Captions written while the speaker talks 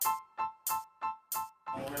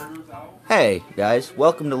Hey guys,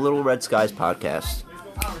 welcome to Little Red Skies podcast.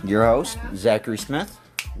 Your host, Zachary Smith,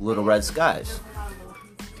 Little Red Skies.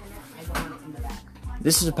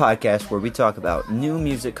 This is a podcast where we talk about new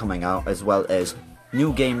music coming out, as well as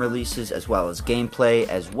new game releases, as well as gameplay,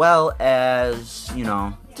 as well as,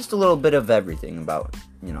 just a little bit of everything about,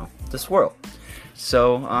 this world.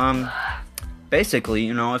 So, basically,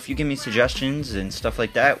 if you give me suggestions and stuff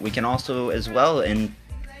like that, we can also, as well,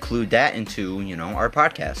 include that into, our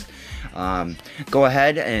podcast. Go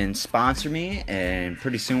ahead and sponsor me, and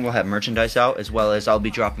pretty soon we'll have merchandise out, as well as I'll be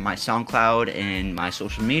dropping my SoundCloud and my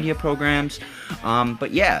social media programs.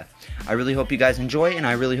 But yeah, I really hope you guys enjoy, and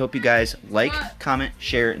I really hope you guys like, comment,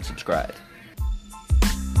 share, and subscribe.